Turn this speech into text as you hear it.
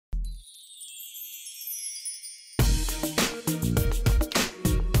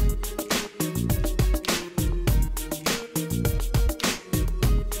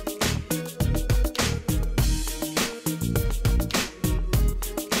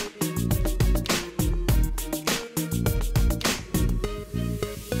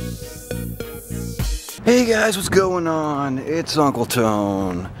Hey guys, what's going on? It's Uncle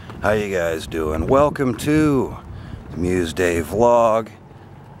Tone. How you guys doing? Welcome to the Muesday vlog.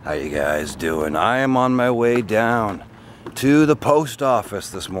 How you guys doing? I am on my way down to the post office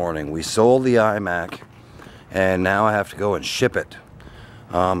this morning. We sold the iMac and now I have to go and ship it.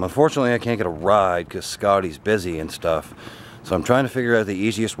 Unfortunately, I can't get a ride because Scotty's busy and stuff. So I'm trying to figure out the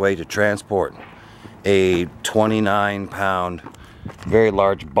easiest way to transport a 29-pound, very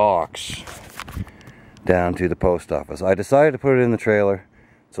large box down to the post office. I decided to put it in the trailer.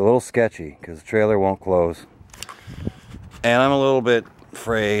 It's a little sketchy because the trailer won't close. And I'm a little bit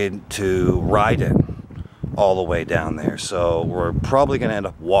afraid to ride it all the way down there. So we're probably going to end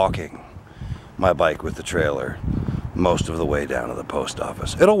up walking my bike with the trailer most of the way down to the post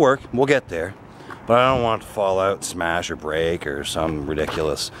office. It'll work. We'll get there. But I don't want it to fall out, smash or break or some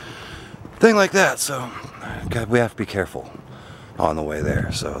ridiculous thing like that. So we have to be careful on the way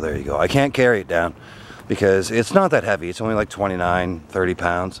there. So there you go. I can't carry it down because it's not that heavy. It's only like 29, 30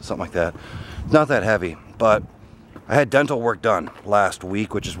 pounds, something like that. It's not that heavy, but I had dental work done last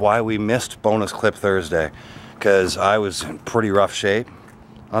week, which is why we missed bonus clip Thursday, because I was in pretty rough shape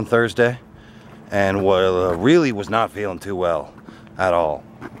on Thursday and really was not feeling too well at all.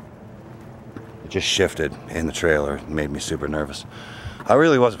 It just shifted in the trailer. It made me super nervous. I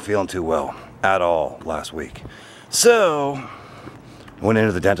really wasn't feeling too well at all last week. So I went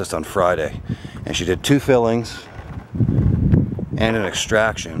into the dentist on Friday and she did 2 fillings and an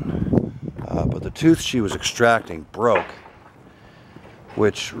extraction. But the tooth she was extracting broke,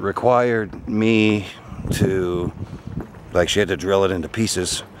 which required me to, she had to drill it into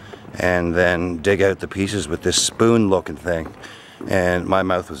pieces and then dig out the pieces with this spoon looking thing. And my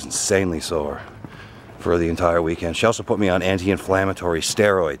mouth was insanely sore for the entire weekend. She also put me on anti-inflammatory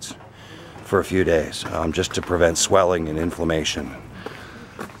steroids for a few days, just to prevent swelling and inflammation,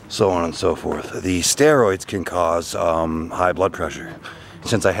 so on and so forth. The steroids can cause high blood pressure.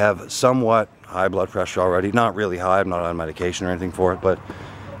 Since I have somewhat high blood pressure already, not really high, I'm not on medication or anything for it, but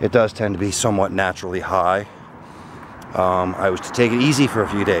it does tend to be somewhat naturally high. I was to take it easy for a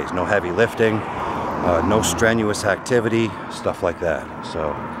few days, no heavy lifting, no strenuous activity, stuff like that.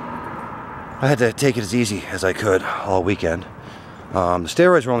 So I had to take it as easy as I could all weekend. The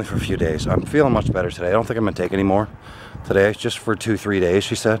steroids were only for a few days. I'm feeling much better today. I don't think I'm going to take any more today, just for 2-3 days,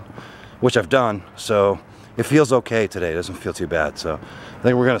 she said, which I've done. So it feels okay today. It doesn't feel too bad. So I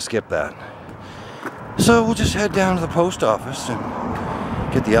think we're going to skip that. So we'll just head down to the post office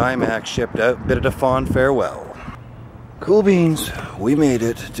and get the iMac shipped out. Bid it a fond farewell. Cool beans. We made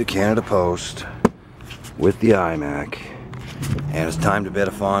it to Canada Post with the iMac. And it's time to bid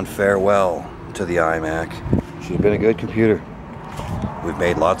a fond farewell to the iMac. She's been a good computer. We've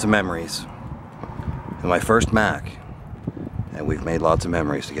made lots of memories. It's my first Mac, and we've made lots of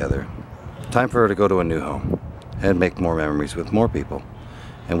memories together. Time for her to go to a new home and make more memories with more people.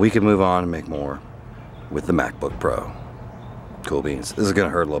 And we can move on and make more with the MacBook Pro. Cool beans. This is gonna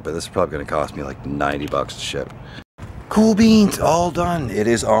hurt a little bit. This is probably gonna cost me like 90 bucks to ship. Cool beans, all done. It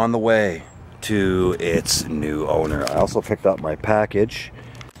is on the way to its new owner. I also picked up my package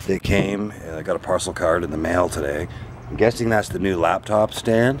that came, and I got a parcel card in the mail today. I'm guessing that's the new laptop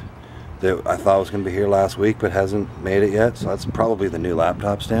stand that I thought was going to be here last week but hasn't made it yet, so that's probably the new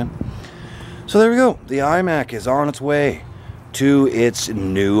laptop stand. So there we go. The iMac is on its way to its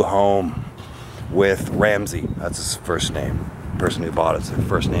new home with Ramsey. That's his first name. The person who bought it, his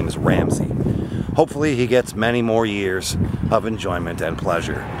first name is Ramsey. Hopefully he gets many more years of enjoyment and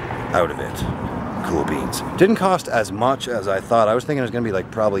pleasure out of it. Cool beans. Didn't cost as much as I thought. I was thinking it was going to be like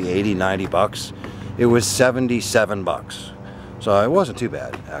probably 80, 90 bucks. It was 77 bucks. So it wasn't too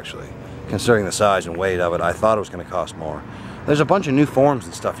bad, actually. Considering the size and weight of it, I thought it was going to cost more. There's a bunch of new forms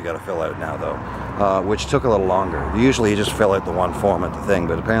and stuff you got to fill out now, though, which took a little longer. Usually you just fill out the one form at the thing,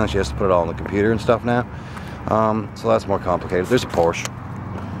 but apparently she has to put it all on the computer and stuff now. So that's more complicated. There's a Porsche.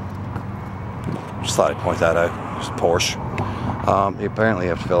 Just thought I'd point that out. There's a Porsche. Apparently you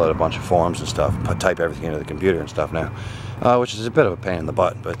have to fill out a bunch of forms and stuff, type everything into the computer and stuff now, which is a bit of a pain in the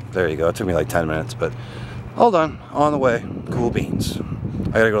butt, but there you go. It took me like 10 minutes, but all done, on the way. Cool beans.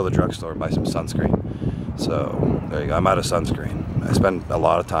 I gotta go to the drugstore and buy some sunscreen. So there you go. I'm out of sunscreen. I spend a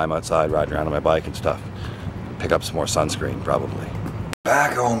lot of time outside riding around on my bike and stuff. Pick up some more sunscreen probably.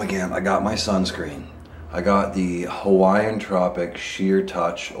 Back home again. I got my sunscreen. I got the Hawaiian Tropic Sheer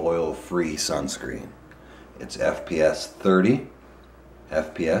Touch Oil-Free Sunscreen. It's FPS 30.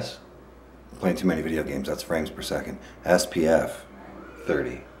 FPS? Playing too many video games, that's frames per second. SPF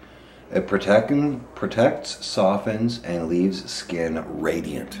 30. It protects, softens, and leaves skin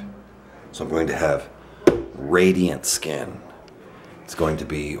radiant. So I'm going to have radiant skin. It's going to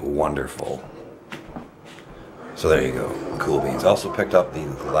be wonderful. So there you go, cool beans. Also picked up the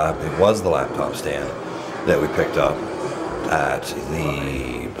it was the laptop stand that we picked up at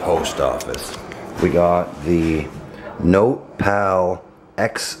the post office. We got the NotePal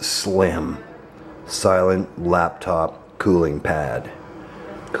X Slim silent laptop cooling pad.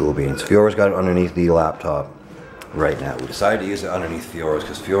 Cool beans. Fiora's got it underneath the laptop right now. We decided to use it underneath Fiora's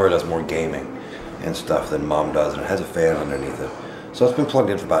because Fiora does more gaming and stuff than Mom does, and it has a fan underneath it. So it's been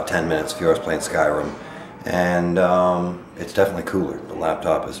plugged in for about 10 minutes. Fiora's playing Skyrim, and it's definitely cooler. The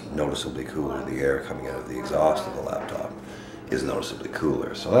laptop is noticeably cooler. The air coming out of the exhaust of the laptop is noticeably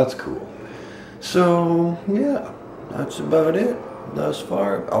cooler, so that's cool. So yeah, that's about it thus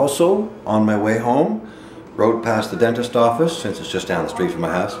far. Also, on my way home, rode past the dentist office, since it's just down the street from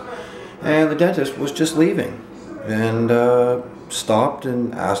my house, and the dentist was just leaving, and stopped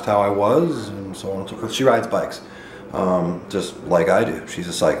and asked how I was, and so on and so forth. She rides bikes, just like I do. She's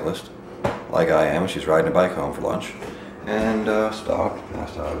a cyclist, like I am. She's riding a bike home for lunch, and stopped,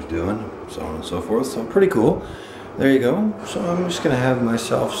 asked how I was doing, so on and so forth. So pretty cool. There you go. So I'm just gonna have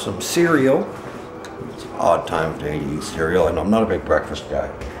myself some cereal. It's an odd time of day to eat cereal. I know I'm not a big breakfast guy.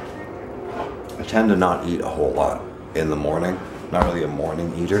 I tend to not eat a whole lot in the morning. Not really a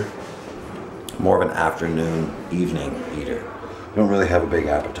morning eater. More of an afternoon, evening eater. Don't really have a big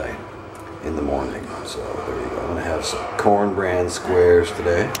appetite in the morning. So there you go. I'm gonna have some Corn Bran squares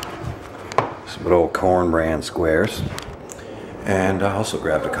today. Some good old Corn Bran squares. And I also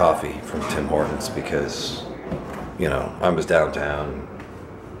grabbed a coffee from Tim Hortons because, you know, I was downtown.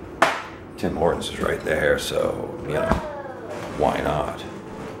 Tim Hortons is right there, so, you know, why not?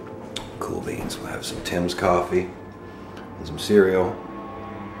 Cool beans. We'll have some Tim's coffee and some cereal.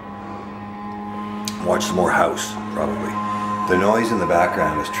 Watch some more House, probably. The noise in the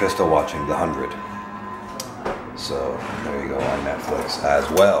background is Trista watching The 100. So, there you go, on Netflix as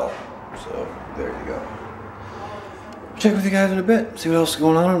well. So, there you go. Check with you guys in a bit, see what else is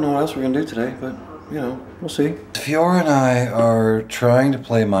going on. I don't know what else we're going to do today, but, you know, we'll see. Fiora and I are trying to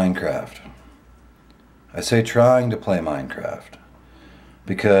play Minecraft. I say trying to play Minecraft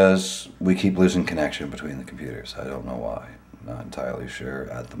because we keep losing connection between the computers. I don't know why. Not entirely sure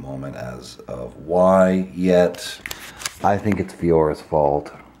at the moment as of why yet. I think it's Fiora's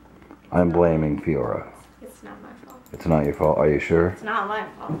fault. I'm blaming Fiora. It's not my fault. It's not your fault. Are you sure? It's not my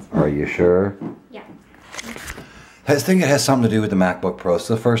fault. Are you sure? Yeah. I think it has something to do with the MacBook Pro. It's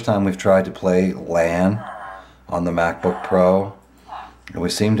the first time we've tried to play LAN on the MacBook Pro, and we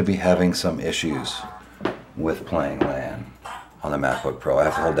seem to be having some issues with playing LAN on the MacBook Pro. I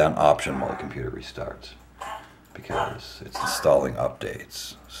have to hold down Option while the computer restarts because it's installing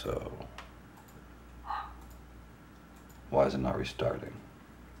updates. So why is it not restarting?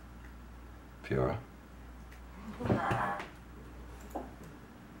 Fiora?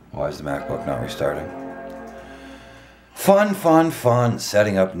 Why is the MacBook not restarting? Fun, fun, fun.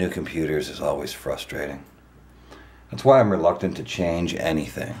 Setting up new computers is always frustrating. That's why I'm reluctant to change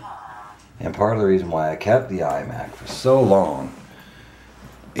anything. And part of the reason why I kept the iMac for so long,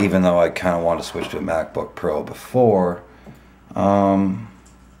 even though I kind of wanted to switch to a MacBook Pro before,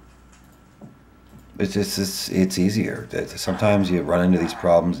 it's easier. Sometimes you run into these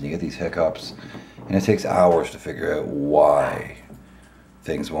problems and you get these hiccups, and it takes hours to figure out why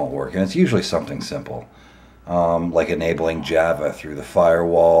things won't work. And it's usually something simple, like enabling Java through the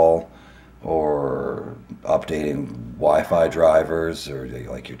firewall, or updating Wi-Fi drivers, or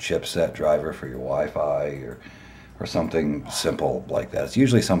like your chipset driver for your Wi-Fi, or something simple like that. It's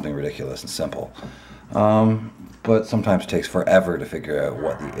usually something ridiculous and simple, but sometimes it takes forever to figure out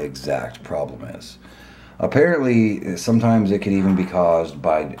what the exact problem is. Apparently, sometimes it can even be caused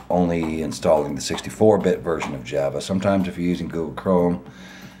by only installing the 64-bit version of Java. Sometimes if you're using Google Chrome,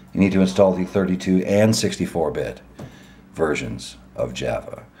 you need to install the 32 and 64-bit versions of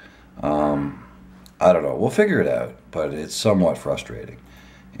Java. I don't know. We'll figure it out, but it's somewhat frustrating.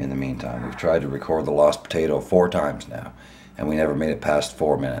 In the meantime, we've tried to record The Lost Potato 4 times now, and we never made it past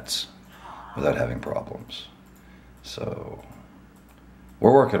 4 minutes without having problems. So,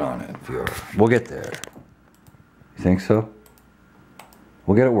 we're working on it, Fiora. We'll get there. You think so?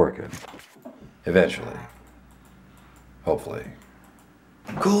 We'll get it working. Eventually. Hopefully.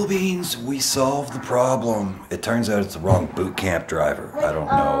 Cool beans, we solved the problem. It turns out it's the wrong boot camp driver. I don't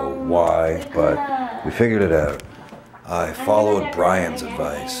know why, but we figured it out. I followed Brian's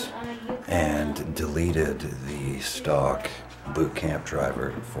advice and deleted the stock boot camp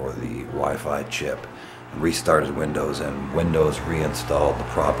driver for the Wi-Fi chip, restarted Windows, and Windows reinstalled the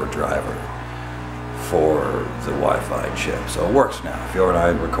proper driver for the Wi-Fi chip. So it works now. Fiora and I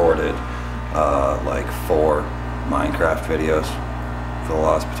recorded like 4 Minecraft videos for The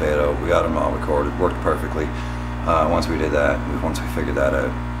Lost Potato. We got them all recorded, worked perfectly. Once we did that, once we figured that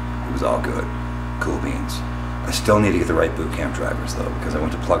out, it was all good. Cool beans. I still need to get the right boot camp drivers though, because I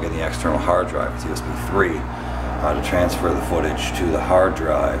went to plug in the external hard drive with USB 3 to transfer the footage to the hard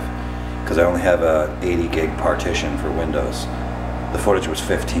drive, because I only have a 80 gig partition for Windows. The footage was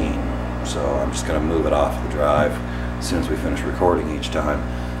 15, so I'm just going to move it off the drive as soon as we finish recording each time.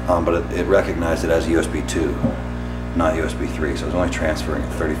 But it recognized it as USB 2, not USB 3, so I was only transferring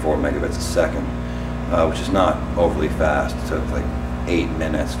at 34 megabits a second, which is not overly fast. It took like 8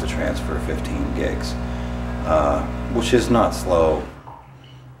 minutes to transfer 15 gigs, which is not slow,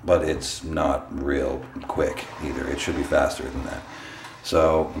 but it's not real quick either. It should be faster than that.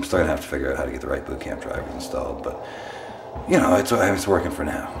 So I'm still gonna have to figure out how to get the right boot camp drivers installed, but you know, it's working for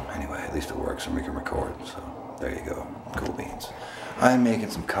now. Anyway, at least it works and we can record, so there you go. Cool beans. I'm making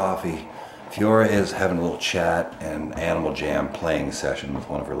some coffee. Fiora is having a little chat and Animal Jam playing session with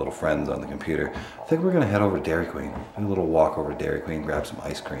one of her little friends on the computer. I think we're gonna head over to Dairy Queen. Do a little walk over to Dairy Queen, grab some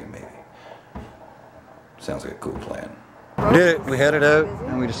ice cream maybe. Sounds like a cool plan. We did it. We headed out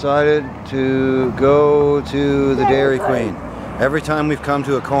and we decided to go to the Dairy Queen. Every time we've come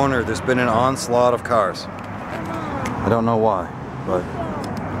to a corner, there's been an onslaught of cars. I don't know why, but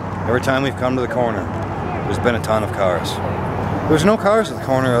every time we've come to the corner, there's been a ton of cars. There was no cars at the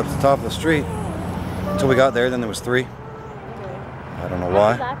corner at the top of the street until we got there. Then there was 3. I don't know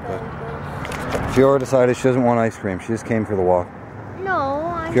why, but Fiora decided she doesn't want ice cream. She just came for the walk. No,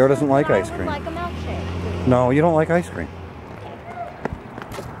 Fiora doesn't like ice cream. Like a milkshake. No, you don't like ice cream.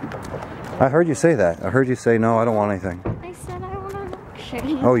 I heard you say that. I heard you say, no, I don't want anything. I said I want a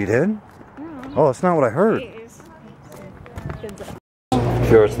milkshake. Oh, you did? No. Oh, that's not what I heard.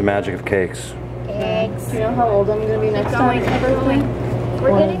 Sure, it's the magic of cakes. Eggs. Do you know how old I'm going to be next time?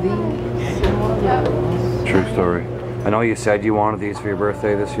 We're getting True story. I know you said you wanted these for your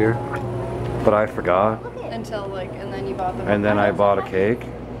birthday this year, but I forgot. Until like, and then you bought them. And then I bought a cake,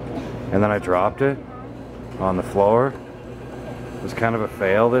 and then I dropped it on the floor. It was kind of a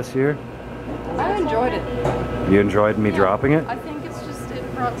fail this year. I enjoyed it. You enjoyed me dropping it? I think it's just, it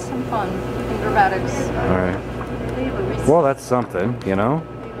brought some fun and dramatics. Alright. Well, that's something, you know?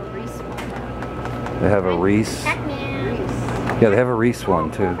 They have a Reese. Yeah, they have a Reese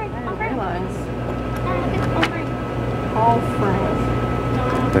one too. All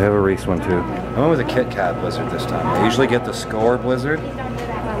friends. They have a Reese one too. I went with a Kit Kat Blizzard this time. I usually get the Score Blizzard.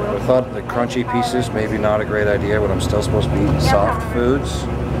 I thought the crunchy pieces maybe not a great idea when I'm still supposed to be eating soft foods.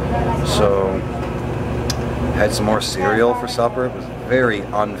 So, had some more cereal for supper. It was very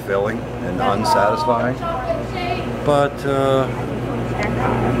unfilling and unsatisfying. But,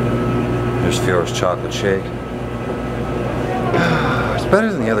 there's Fiora's chocolate shake. It's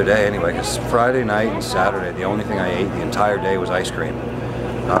better than the other day anyway, because Friday night and Saturday, the only thing I ate the entire day was ice cream.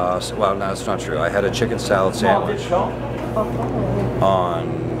 Well, no, that's not true. I had a chicken salad sandwich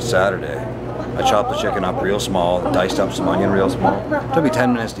on Saturday. I chopped the chicken up real small, diced up some onion real small. It took me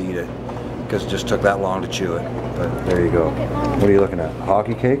 10 minutes to eat it, because it just took that long to chew it. But there you go. What are you looking at?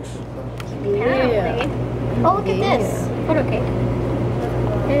 Hockey cakes? Yeah. Oh, look at this. Photo cake.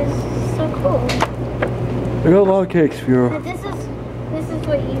 It's so cool. I got a lot of cakes, Fiora. This is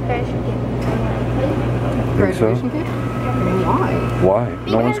what you guys should get. Think so? Graduation cake? Why? Why? No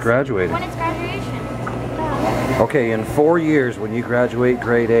Because one's graduating. When it's graduation. Okay, in 4 years, when you graduate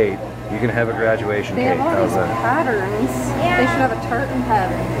grade 8, you can have a graduation They cake. have all How's these that? patterns. Yeah. They should have a tartan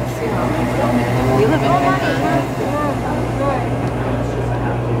pattern. You know, we live in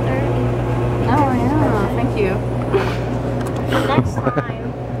Oh yeah, thank you. Next time.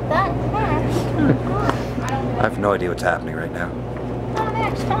 I have no idea what's happening right now.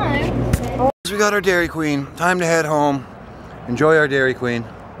 Next time. We got our Dairy Queen. Time to head home. Enjoy our Dairy Queen.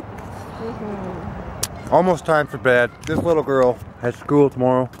 Almost time for bed. This little girl has school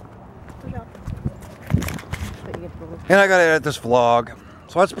tomorrow. And I gotta edit this vlog.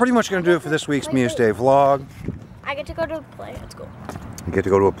 So that's pretty much gonna do it for this week's Muesday vlog. I get to go to a play at school. You get to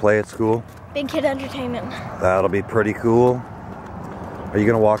go to a play at school. Big kid entertainment. That'll be pretty cool. Are you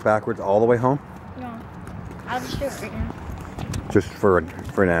gonna walk backwards all the way home? No. I'll just do it right now. Just for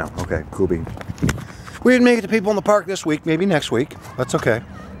now. Okay, cool beans. We didn't make it to people in the park this week. Maybe next week. That's okay.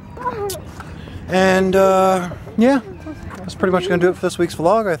 And yeah, that's pretty much gonna do it for this week's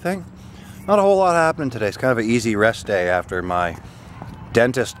vlog, I think. Not a whole lot happening today. It's kind of an easy rest day after my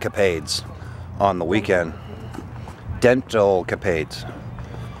dentist capades on the weekend. Dental capades.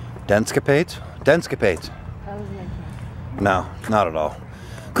 Denscapades? Denscapades. No, not at all.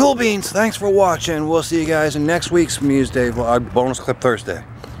 Cool beans, thanks for watching. We'll see you guys in next week's Muesday vlog, bonus clip Thursday.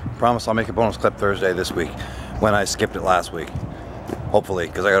 Promise I'll make a bonus clip Thursday this week when I skipped it last week. Hopefully,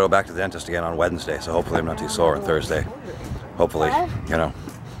 because I gotta go back to the dentist again on Wednesday, so hopefully I'm not too sore on Thursday. Hopefully, you know,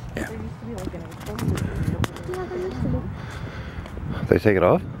 yeah. They take it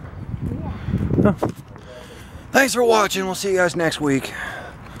off? Oh. Thanks for watching. We'll see you guys next week.